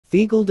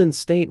The Golden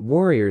State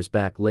Warriors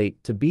back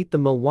late to beat the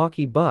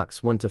Milwaukee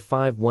Bucks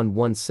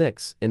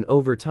 1-5-1-1-6 in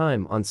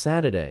overtime on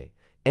Saturday,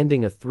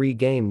 ending a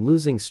three-game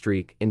losing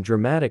streak in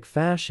dramatic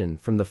fashion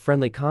from the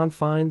friendly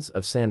confines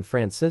of San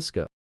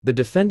Francisco. The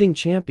defending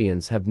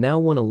champions have now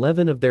won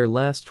 11 of their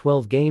last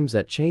 12 games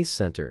at Chase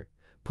Center,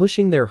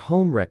 pushing their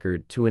home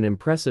record to an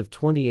impressive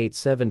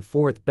 28-7,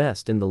 fourth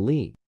best in the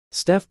league.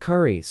 Steph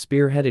Curry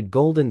spearheaded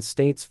Golden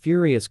State's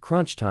furious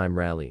crunch time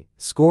rally,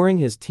 scoring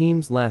his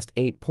team's last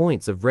 8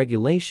 points of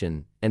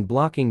regulation and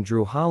blocking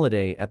Drew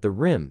Holiday at the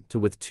rim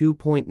with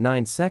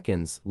 2.9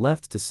 seconds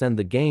left to send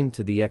the game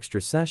to the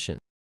extra session.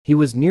 He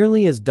was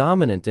nearly as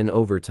dominant in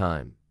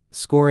overtime,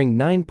 scoring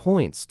 9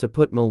 points to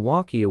put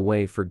Milwaukee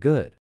away for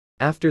good.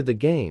 After the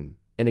game,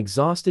 an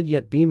exhausted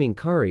yet beaming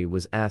Curry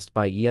was asked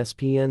by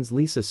ESPN's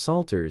Lisa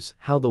Salters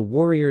how the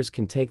Warriors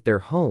can take their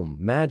home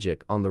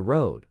magic on the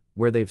road,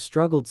 where they've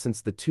struggled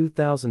since the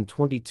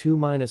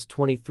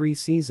 2022-23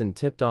 season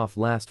tipped off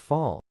last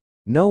fall.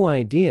 "No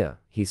idea,"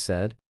 he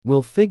said.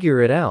 "We'll figure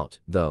it out,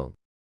 though."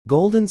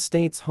 Golden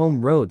State's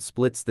home road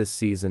splits this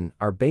season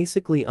are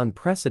basically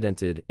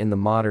unprecedented in the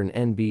modern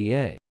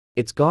NBA.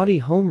 Its gaudy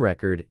home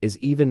record is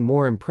even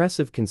more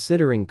impressive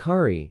considering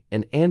Curry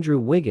and Andrew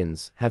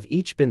Wiggins have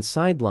each been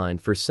sidelined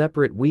for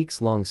separate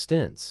weeks-long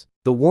stints.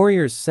 The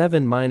Warriors'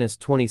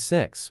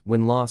 7-26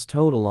 win-loss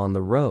total on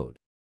the road,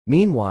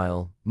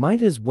 meanwhile,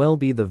 might as well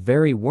be the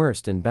very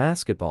worst in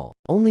basketball.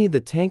 Only the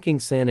tanking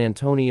San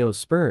Antonio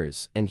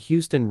Spurs and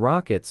Houston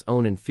Rockets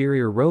own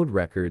inferior road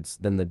records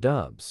than the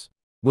Dubs.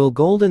 Will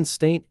Golden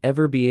State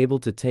ever be able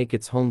to take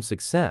its home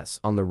success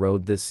on the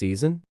road this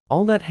season?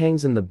 All that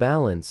hangs in the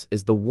balance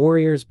is the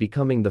Warriors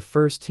becoming the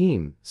first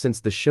team since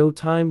the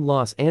Showtime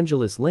Los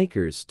Angeles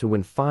Lakers to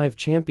win 5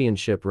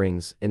 championship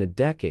rings in a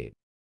decade.